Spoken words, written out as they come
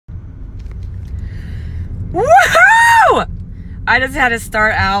Woohoo! I just had to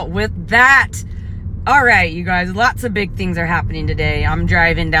start out with that. All right, you guys, lots of big things are happening today. I'm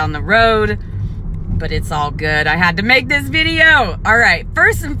driving down the road, but it's all good. I had to make this video. All right,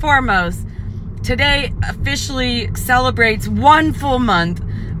 first and foremost, today officially celebrates 1 full month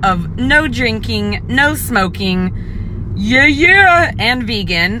of no drinking, no smoking, and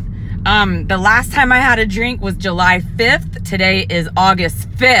vegan. The last time I had a drink was July 5th. Today is August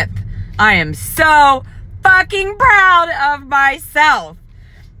 5th. I am so fucking proud of myself.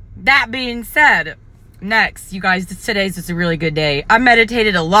 That being said, next, you guys, today's just a really good day. I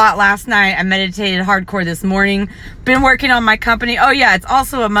meditated a lot last night. I meditated hardcore this morning. Been working on my company. Oh yeah, it's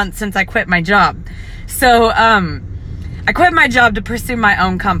also a month since I quit my job. So, I quit my job to pursue my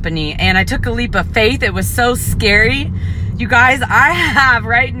own company, and I took a leap of faith. It was so scary. You guys, I have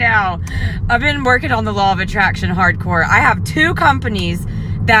right now, I've been working on the law of attraction hardcore. I have 2 companies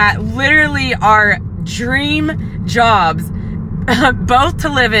that literally are dream jobs, both to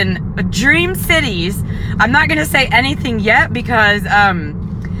live in dream cities. I'm not going to say anything yet because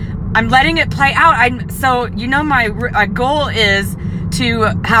I'm letting it play out. So, you know, my goal is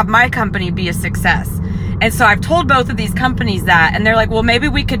to have my company be a success. And so I've told both of these companies that, and they're like, well, maybe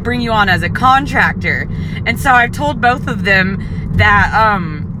we could bring you on as a contractor. And so I've told both of them that,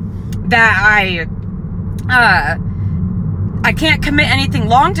 I can't commit anything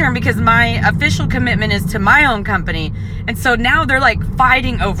long-term because my official commitment is to my own company. And so now they're like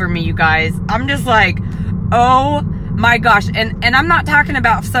fighting over me, you guys. I'm just like, oh my gosh. And I'm not talking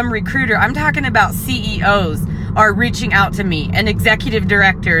about some recruiter. I'm talking about CEOs are reaching out to me and executive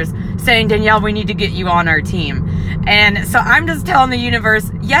directors saying, Danielle, we need to get you on our team. And so I'm just telling the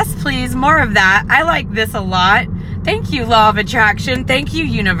universe, yes, please, more of that. I like this a lot. Thank you, law of attraction. Thank you,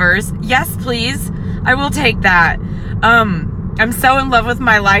 universe. Yes, please. I will take that. I'm so in love with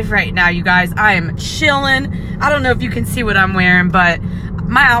my life right now, you guys. I am chilling. I don't know if you can see what I'm wearing, but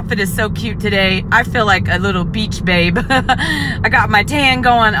my outfit is so cute today. I feel like a little beach babe. I got my tan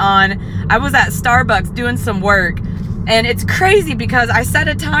going on. I was at Starbucks doing some work, and it's crazy because I set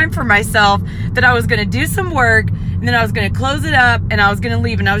a time for myself that I was going to do some work, and then I was going to close it up, and I was going to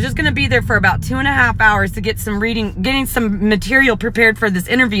leave, and I was just going to be there for about 2.5 hours to get some reading, getting some material prepared for this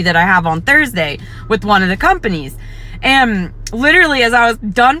interview that I have on Thursday with one of the companies. And literally, as I was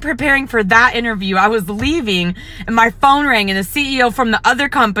done preparing for that interview, I was leaving and my phone rang and the CEO from the other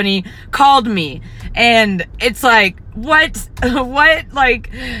company called me. And it's like, what? Like,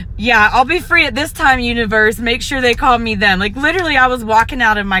 yeah, I'll be free at this time, universe. Make sure they call me then. Like, literally, I was walking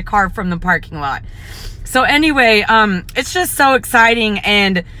out of my car from the parking lot. So anyway, it's just so exciting.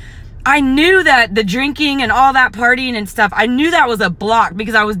 And I knew that the drinking and all that partying and stuff, I knew that was a block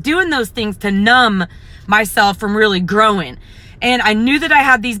because I was doing those things to numb myself from really growing. And I knew that I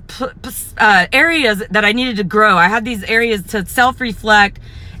had these areas that I needed to grow. I had these areas to self-reflect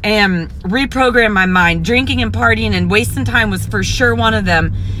and reprogram my mind. Drinking and partying and wasting time was for sure one of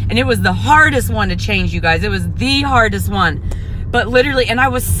them. And it was the hardest one to change, you guys. It was the hardest one. But literally, and I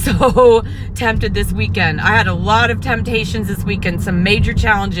was so tempted this weekend. I had a lot of temptations this weekend, some major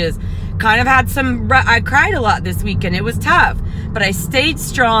challenges. Kind of had some, I cried a lot this weekend. It was tough, but I stayed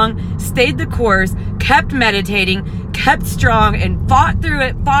strong, stayed the course, kept meditating, kept strong, and fought through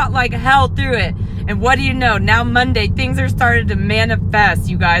it, fought like hell through it. And what do you know? Now Monday, things are starting to manifest,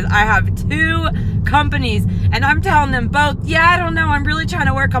 you guys. I have 2 companies, and I'm telling them both, yeah, I don't know, I'm really trying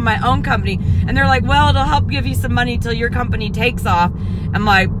to work on my own company. And they're like, well, it'll help give you some money till your company takes off. I'm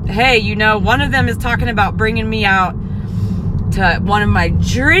like, hey, you know, one of them is talking about bringing me out to one of my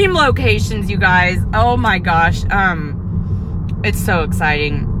dream locations, you guys. Oh my gosh. It's so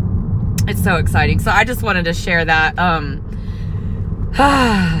exciting. It's so exciting. So I just wanted to share that.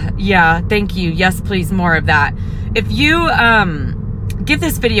 Yeah, thank you. Yes, please, more of that. If you give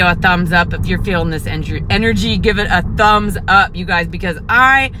this video a thumbs up, if you're feeling this energy, give it a thumbs up, you guys, because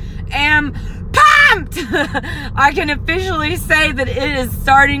I am pumped. I can officially say that it is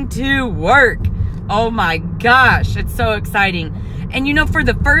starting to work. Oh my gosh, it's so exciting. And you know, for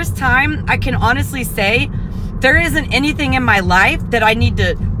the first time, I can honestly say there isn't anything in my life that I need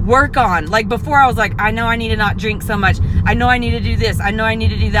to work on. Like before, I was like, I know I need to not drink so much. I know I need to do this. I know I need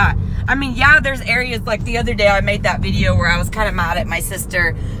to do that. I mean, yeah, there's areas like the other day I made that video where I was kind of mad at my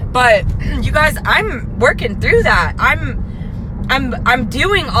sister. But you guys, I'm working through that. I'm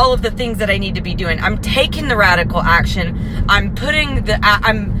doing all of the things that I need to be doing. I'm taking the radical action. I'm putting the,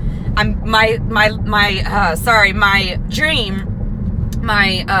 my dream,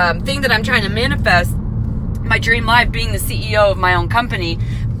 my thing that I'm trying to manifest, my dream life, being the CEO of my own company,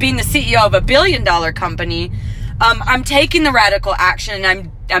 being the CEO of a $1 billion company. I'm taking the radical action,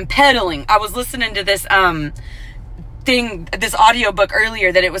 and I'm pedaling. I was listening to this this audiobook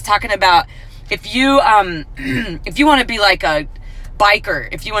earlier that it was talking about if you if you want to be like a biker,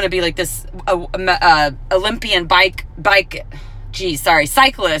 if you want to be like this Olympian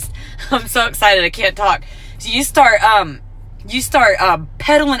cyclist. I'm so excited I can't talk. So you start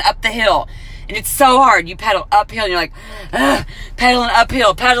pedaling up the hill, and it's so hard. You pedal uphill, and you're like pedaling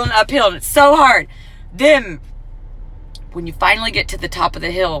uphill, and it's so hard. Then when you finally get to the top of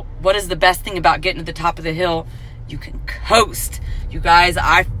the hill, what is the best thing about getting to the top of the hill? You can coast. You guys,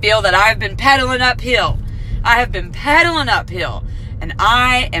 I feel that I've been pedaling uphill. I have been pedaling uphill, and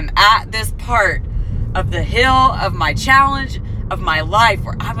I am at this part of the hill of my challenge of my life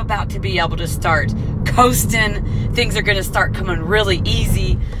where I'm about to be able to start coasting. Things are going to start coming really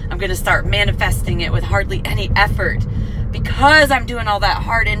easy. I'm going to start manifesting it with hardly any effort because I'm doing all that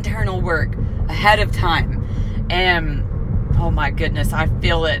hard internal work ahead of time. And oh my goodness, I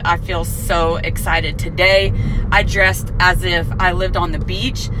feel it. I feel so excited. Today, I dressed as if I lived on the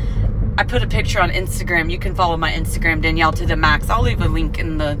beach. I put a picture on Instagram. You can follow my Instagram, Danielle to the max. I'll leave a link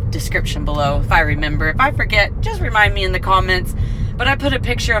in the description below if I remember. If I forget, just remind me in the comments. But I put a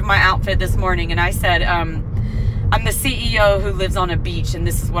picture of my outfit this morning, and I said, I'm the CEO who lives on a beach, and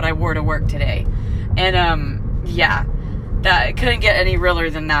this is what I wore to work today. And yeah, that couldn't get any realer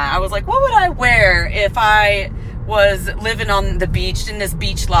than that. I was like, what would I wear if I was living on the beach in this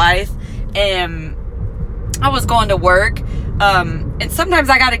beach life and I was going to work? And sometimes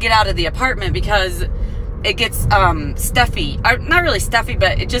I got to get out of the apartment because it gets stuffy. Not really stuffy,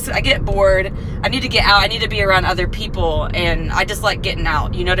 but I get bored. I need to get out. I need to be around other people, and I just like getting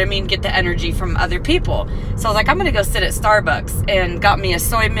out. You know what I mean? Get the energy from other people. So I was like, I'm gonna go sit at Starbucks, and got me a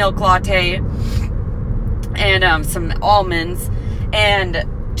soy milk latte and some almonds, and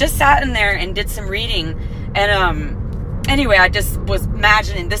just sat in there and did some reading. And anyway, I just was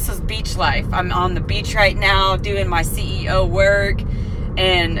imagining this is beach life. I'm on the beach right now doing my CEO work,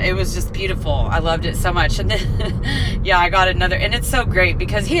 and it was just beautiful. I loved it so much. And then, yeah, I got another, and it's so great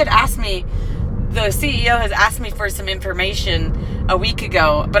because he had asked me, the CEO has asked me for some information a week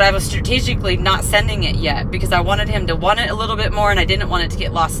ago, but I was strategically not sending it yet because I wanted him to want it a little bit more, and I didn't want it to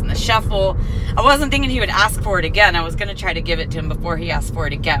get lost in the shuffle. I wasn't thinking he would ask for it again. I was going to try to give it to him before he asked for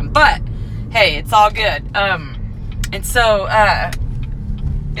it again, but hey, it's all good. And so,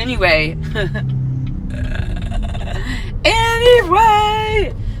 anyway,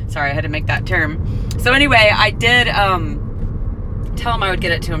 sorry, I had to make that term. So anyway, I did, tell him I would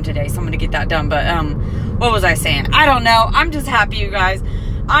get it to him today, so I'm going to get that done. But, what was I saying? I don't know. I'm just happy, you guys.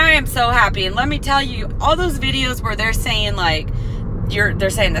 I am so happy. And let me tell you, all those videos where they're saying like, they're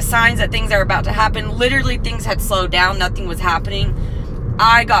saying the signs that things are about to happen, literally things had slowed down. Nothing was happening.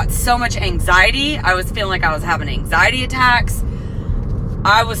 I got so much anxiety. I was feeling like I was having anxiety attacks.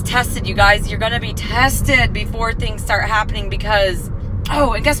 I was tested, you guys. You're going to be tested before things start happening because,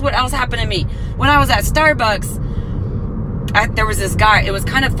 oh, and guess what else happened to me? When I was at Starbucks, there was this guy. It was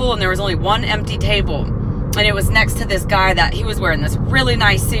kind of full, and there was only one empty table. And it was next to this guy that he was wearing this really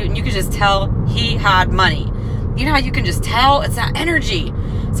nice suit, and you could just tell he had money. You know how you can just tell? It's that energy.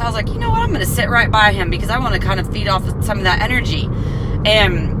 So I was like, you know what? I'm going to sit right by him because I want to kind of feed off of some of that energy.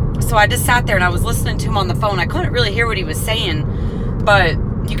 And so I just sat there and I was listening to him on the phone. I couldn't really hear what he was saying, but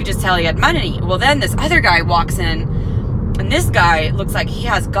you could just tell he had money. Well, then this other guy walks in, and this guy looks like he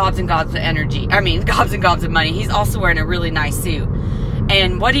has gobs and gobs of energy. I mean, gobs and gobs of money. He's also wearing a really nice suit.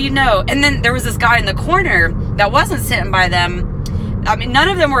 And what do you know? And then there was this guy in the corner that wasn't sitting by them. I mean, none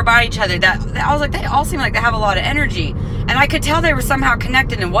of them were by each other. I was like, they all seem like they have a lot of energy. And I could tell they were somehow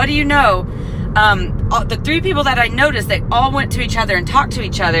connected. And what do you know? The three people that I noticed, they all went to each other and talked to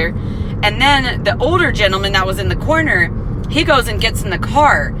each other. And then the older gentleman that was in the corner, he goes and gets in the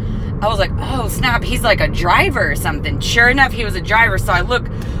car. I was like, oh snap, he's like a driver or something. Sure enough, he was a driver. So I look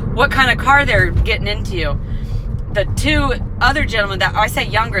what kind of car they're getting into. The two other gentlemen that I say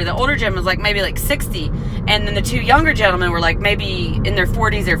younger, the older gentleman was like maybe like 60. And then the two younger gentlemen were like maybe in their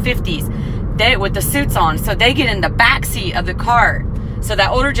 40s or 50s. They with the suits on. So they get in the back seat of the car. So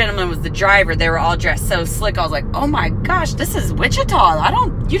that older gentleman was the driver. They were all dressed so slick. I was like, oh my gosh, this is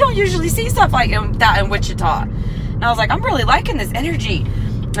Wichita. You don't usually see stuff like that in Wichita. And I was like, I'm really liking this energy.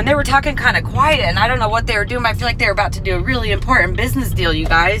 And they were talking kind of quiet, and I don't know what they were doing, but I feel like they were about to do a really important business deal, you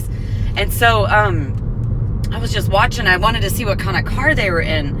guys. And so, I was just watching. I wanted to see what kind of car they were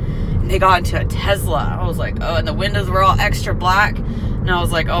in. And they got into a Tesla. I was like, oh, and the windows were all extra black. And I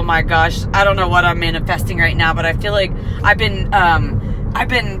was like, oh my gosh, I don't know what I'm manifesting right now, but I feel like I've been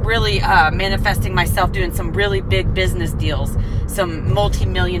really manifesting myself doing some really big business deals, some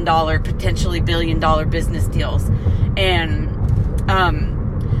multi-million-dollar, potentially billion-dollar business deals. And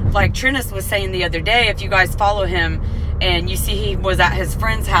like Trinus was saying the other day, if you guys follow him and you see he was at his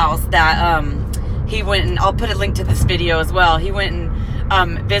friend's house, that he went, and I'll put a link to this video as well. He went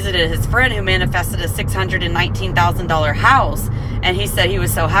and visited his friend who manifested a $619,000 house, and he said he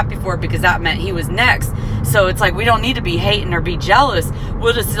was so happy for it because that meant he was next. So it's like, we don't need to be hating or be jealous.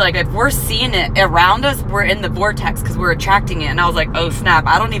 We'll just, like, if we're seeing it around us, we're in the vortex because we're attracting it. And I was like, oh snap,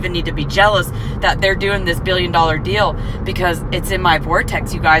 I don't even need to be jealous that they're doing this $1 billion deal because it's in my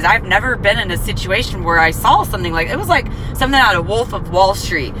vortex, you guys. I've never been in a situation where I saw something like, it was like something out of Wolf of Wall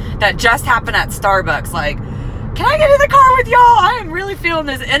Street that just happened at Starbucks. Like, can I get in the car with y'all? I am really feeling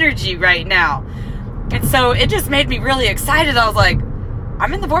this energy right now. And so it just made me really excited. I was like,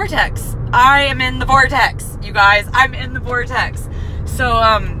 I'm in the vortex. I am in the vortex, you guys. I'm in the vortex. So,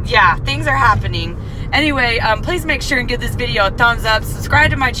 yeah, things are happening. Anyway, please make sure and give this video a thumbs up.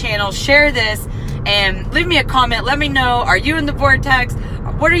 Subscribe to my channel. Share this. And leave me a comment. Let me know, are you in the vortex?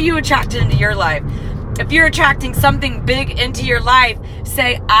 What are you attracting into your life? If you're attracting something big into your life,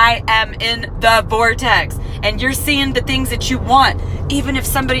 say, I am in the vortex. And you're seeing the things that you want. Even if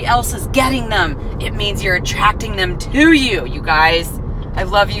somebody else is getting them, it means you're attracting them to you, you guys. I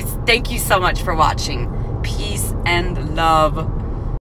love you. Thank you so much for watching. Peace and love.